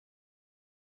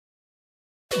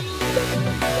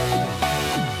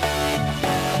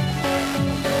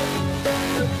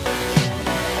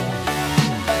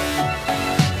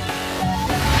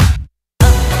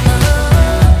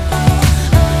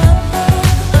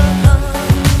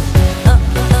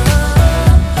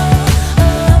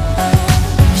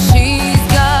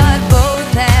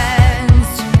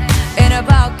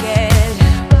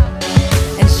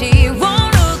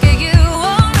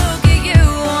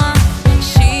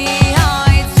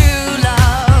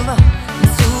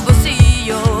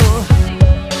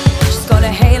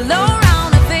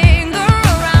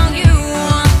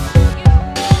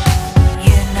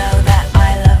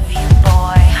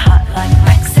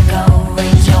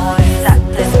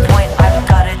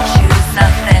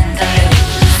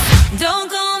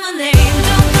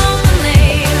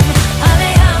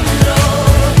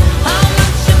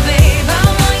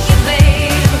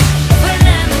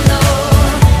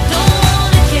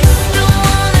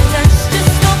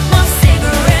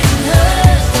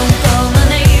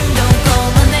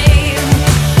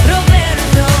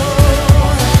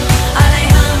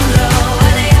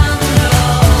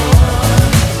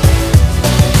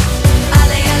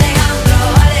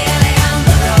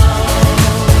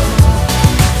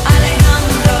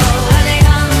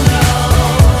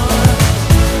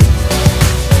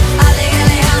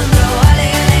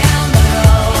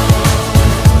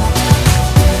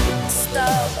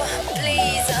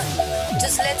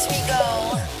let me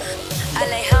go,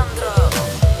 Alejandro.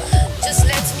 Just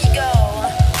let me go.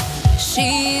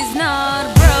 She's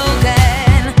not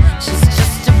broken, she's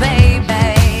just a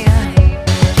baby,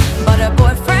 but her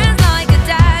boyfriend's like a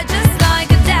dad, just like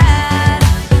a dad.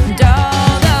 And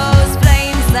all those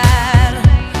flames that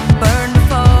burned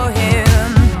before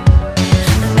him,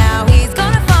 now he's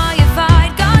gonna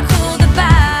firefight, God cool the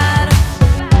bad.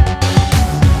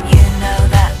 You know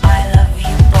that I love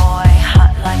you, boy,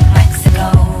 hot like Mexico,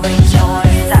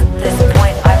 rejoice. At this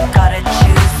point I've gotta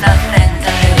choose, nothing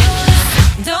to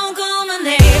lose. Don't call my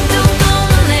name, don't call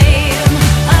my name,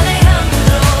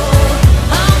 Alejandro.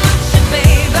 I'm not your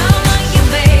babe, I'm not your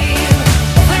babe,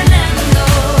 Fernando.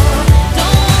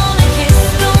 Don't wanna kiss,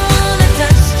 don't wanna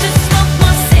touch, just smoke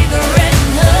my cigarette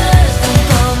and hush. Don't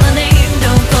call my name,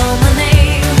 don't call my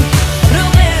name,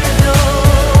 Roberto.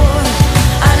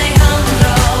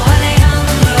 Alejandro,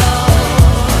 Alejandro,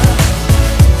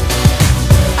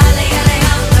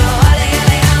 Alejandro, Alejandro,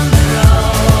 Alejandro,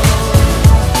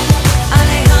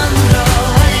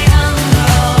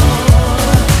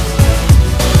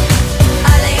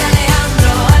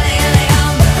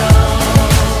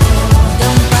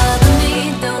 Don't bother me,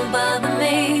 don't bother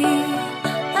me,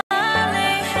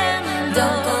 Alejandro.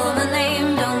 Don't call my name,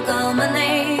 don't call my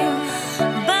name,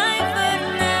 bye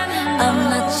Fernando. I'm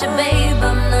not your babe,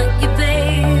 I'm not your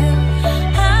babe,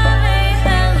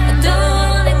 Alejandro. Don't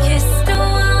wanna kiss,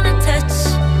 don't wanna touch,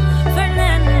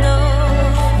 Fernando.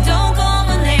 Don't call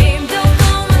my name, don't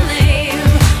call my name,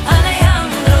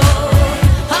 Alejandro.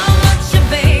 I'm not your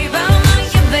babe, I'm not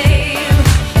your babe,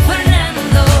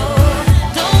 Fernando.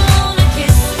 Don't wanna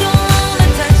kiss, don't wanna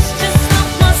touch, just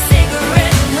smoke my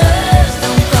cigarette and hush.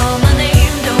 Don't call my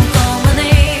name, don't call my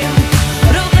name,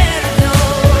 Roberto.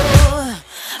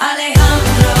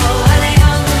 Alejandro,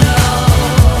 Alejandro,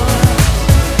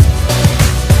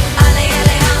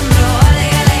 Alejandro,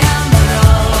 Alejandro.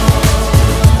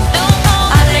 Don't call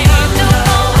my name, don't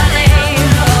call my name,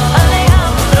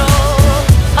 Alejandro.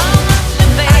 I'm not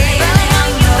your babe,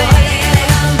 Alejandro,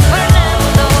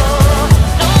 Fernando.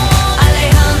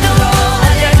 Alejandro,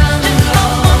 Alejandro,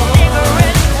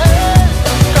 cigarette and hush.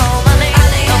 Don't call my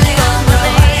name, Alejandro,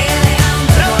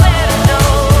 Roberto.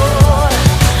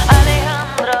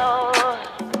 Alejandro.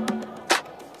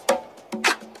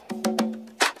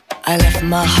 I left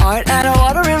my heart out of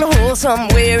water in a hole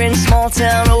somewhere in small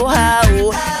town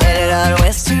Ohio. Headed out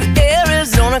west to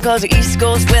Arizona, cause the East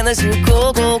Coast weather's too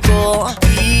cold, cold, cold.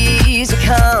 Easy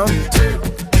come,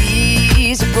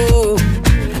 easy go.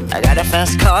 I got a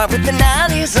fast car with the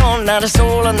 90s on, not a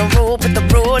soul on the road, but the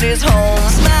road is home.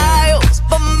 Smiles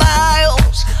for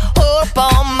miles, hope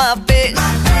on my face.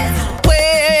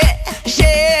 Where,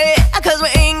 yeah, cause we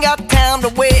ain't got time to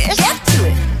waste. Get to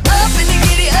it. Up and you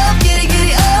get it up, get it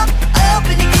up, up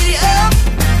and you get it up.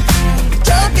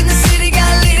 Drunk in the city, got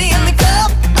a lady in the cup.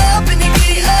 Up and you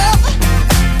get it up.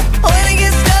 When it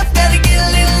gets tough, gotta get a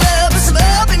little love. Some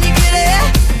up and you get it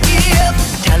up.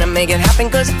 Trying to make it happen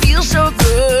cause it feels so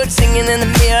good. Singing in the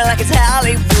mirror like it's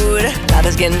Hollywood. Life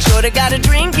is getting shorter, gotta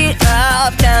drink it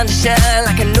up. Time to shine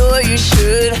like I know you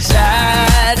should.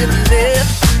 Slide to the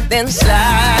left, then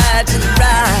slide to the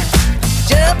right.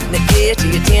 Jump in the air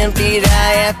till you're 10 feet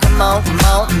high. Yeah, come on,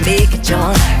 make it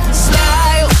join.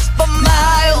 Smiles for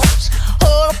miles,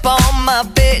 hold up on my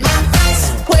bitch.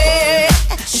 Where,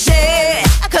 yeah,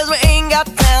 cause we ain't got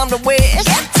time to waste.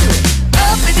 Get to it.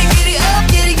 Up and you get it up,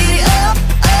 get it up,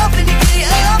 up and you get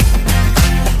it up.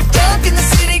 Drunk in the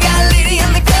city, got a lady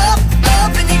in the cup.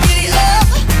 Up and you get it up.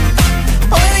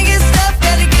 When it gets tough,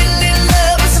 gotta get a little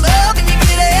love. Some up and you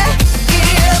get it up.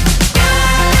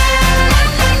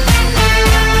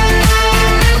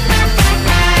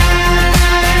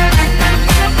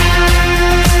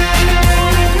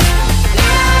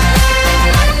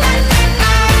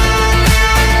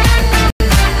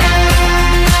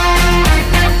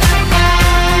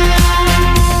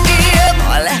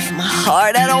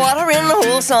 Heart out of water in the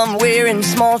hole somewhere in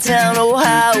small town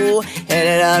Ohio.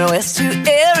 Headed out west to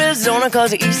Arizona,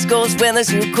 cause the East Coast weather's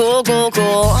too cold, cold,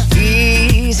 cold.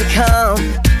 Easy come,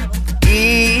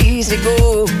 easy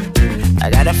go. I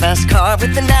got a fast car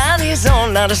with the 90s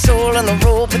on, not a soul on the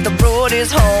road, but the road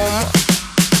is home.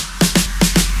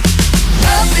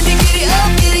 Up and you get it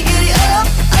up, get it up,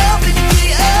 up and you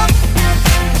get it up.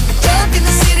 Drunk in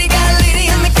the city, got a lady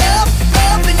in the cup.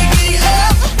 Up and you get it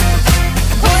up.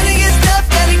 When it gets tough,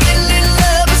 gotta get a little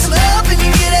love. Some up and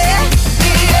you get it up.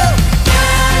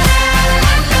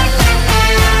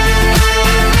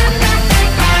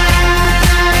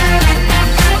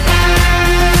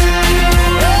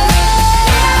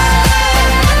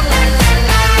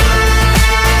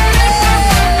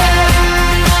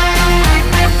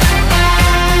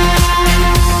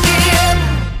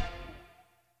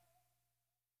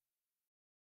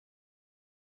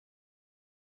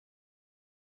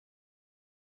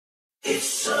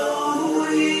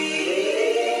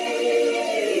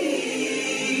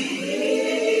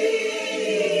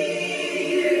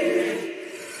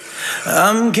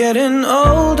 I'm getting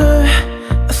older,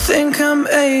 I think I'm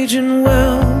aging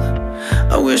well.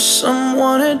 I wish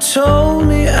someone had told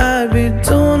me I'd be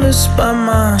doing this by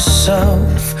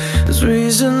myself. There's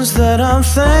reasons that I'm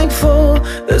thankful,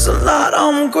 there's a lot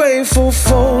I'm grateful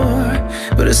for,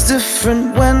 but it's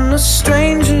different when a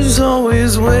stranger's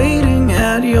always waiting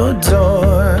at your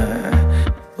door.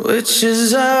 Which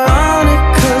is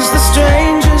ironic, cause the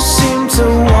strangers seem to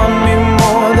want me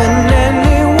more than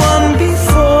anyone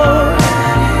before.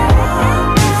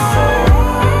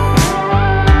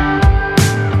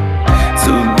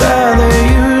 Too bad they're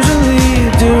usually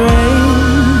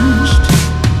deranged.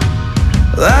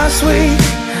 Last week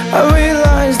I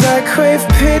realized I crave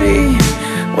pity.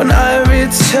 When I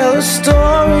retell a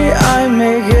story, I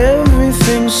make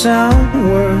everything sound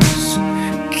worse.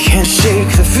 Can't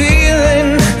shake the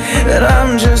feeling that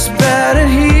I'm just bad at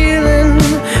healing,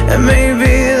 and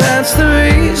maybe that's the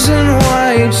reason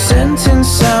why each sentence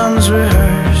sounds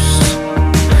rehearsed.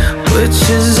 Which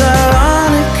is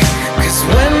ironic, cause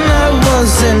when I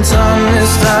wasn't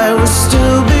honest, I was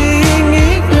still being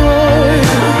ignored.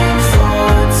 Looking for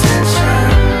attention,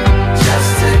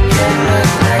 just to get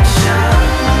affection.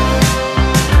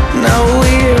 Now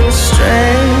we're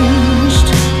estranged.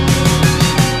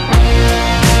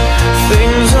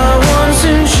 Things I once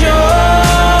enjoyed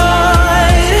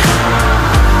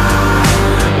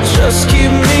just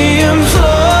keep me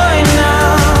employed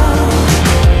now.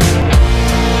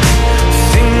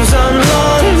 Things I'm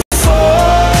longing for,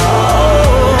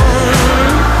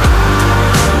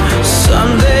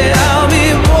 someday I'll be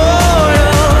bored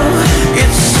of.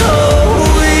 It's so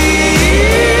weird.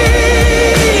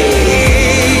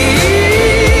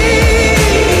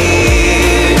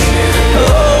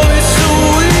 Oh, it's so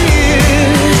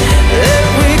weird that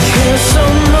we care so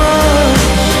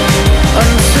much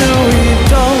until we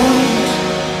don't.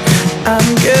 I'm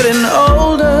getting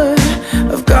older,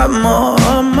 I've got more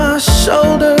on my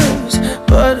shoulders,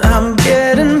 but I'm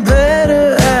getting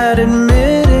better at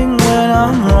admitting when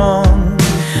I'm wrong.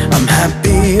 I'm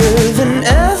happier than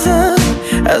ever,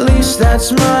 at least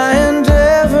that's my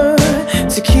endeavor,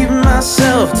 to keep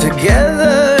myself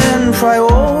together and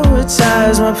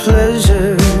prioritize my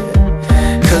pleasure.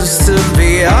 Cause to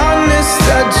be honest,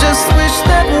 I just wish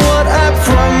that what I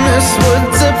promised would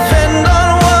depend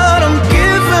on what I'm given.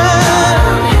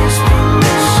 His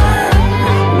permission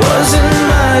wasn't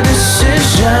my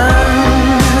decision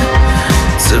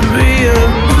to be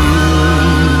abused.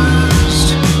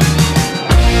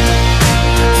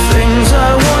 Things I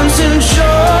once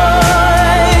enjoyed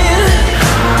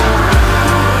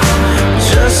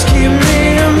just keep me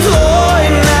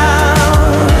employed now.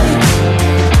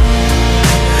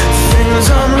 Things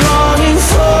I'm longing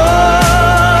for,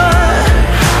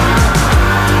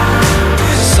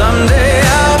 someday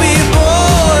I'll be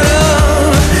bored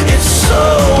of. It's so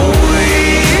weird,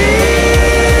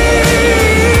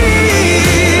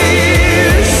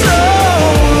 so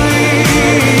weird.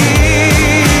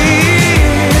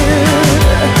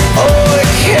 Oh, I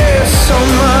care so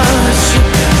much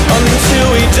until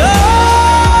we die.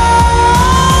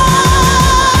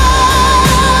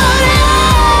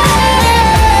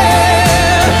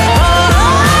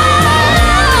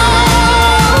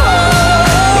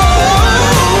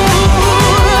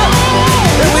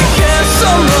 And we care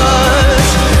so much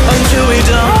until we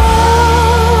don't.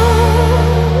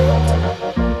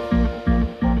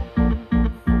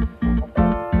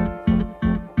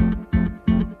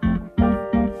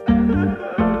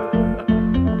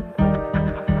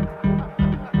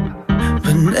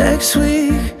 But next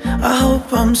week, I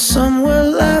hope I'm somewhere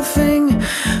laughing.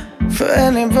 For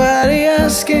anybody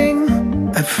asking,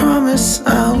 I promise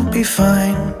I'll be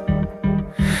fine.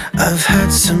 I've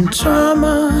had some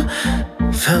drama,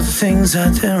 felt things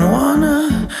I didn't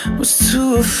wanna, was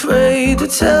too afraid to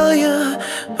tell ya,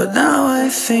 but now I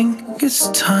think it's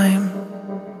time.